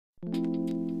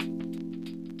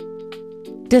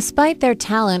Despite their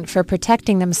talent for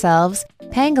protecting themselves,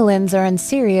 pangolins are in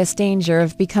serious danger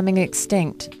of becoming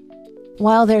extinct.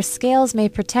 While their scales may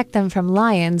protect them from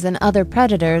lions and other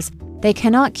predators, they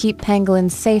cannot keep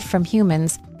pangolins safe from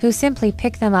humans, who simply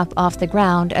pick them up off the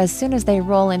ground as soon as they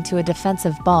roll into a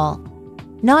defensive ball.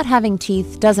 Not having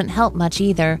teeth doesn't help much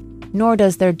either, nor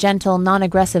does their gentle,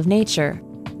 non-aggressive nature.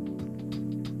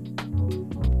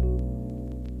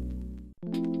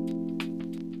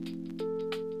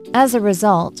 As a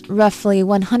result, roughly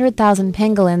 100,000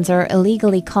 pangolins are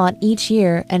illegally caught each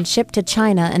year and shipped to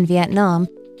China and Vietnam,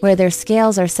 where their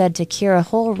scales are said to cure a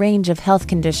whole range of health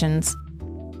conditions.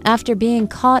 After being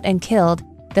caught and killed,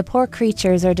 the poor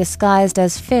creatures are disguised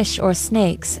as fish or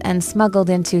snakes and smuggled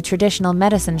into traditional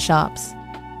medicine shops.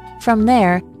 From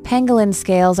there, pangolin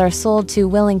scales are sold to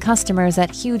willing customers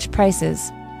at huge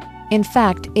prices. In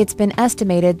fact, it's been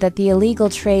estimated that the illegal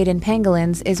trade in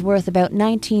pangolins is worth about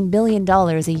 $19 billion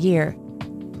a year.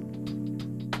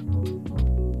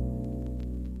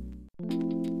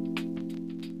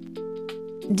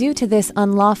 Due to this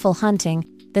unlawful hunting,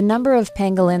 the number of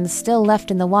pangolins still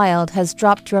left in the wild has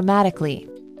dropped dramatically.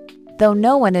 Though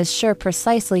no one is sure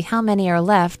precisely how many are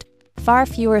left, far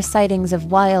fewer sightings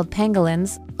of wild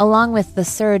pangolins, along with the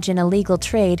surge in illegal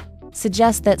trade,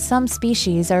 suggest that some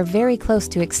species are very close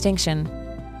to extinction.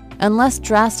 Unless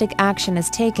drastic action is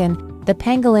taken, the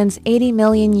pangolin's 80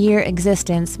 million-year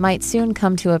existence might soon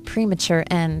come to a premature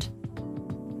end.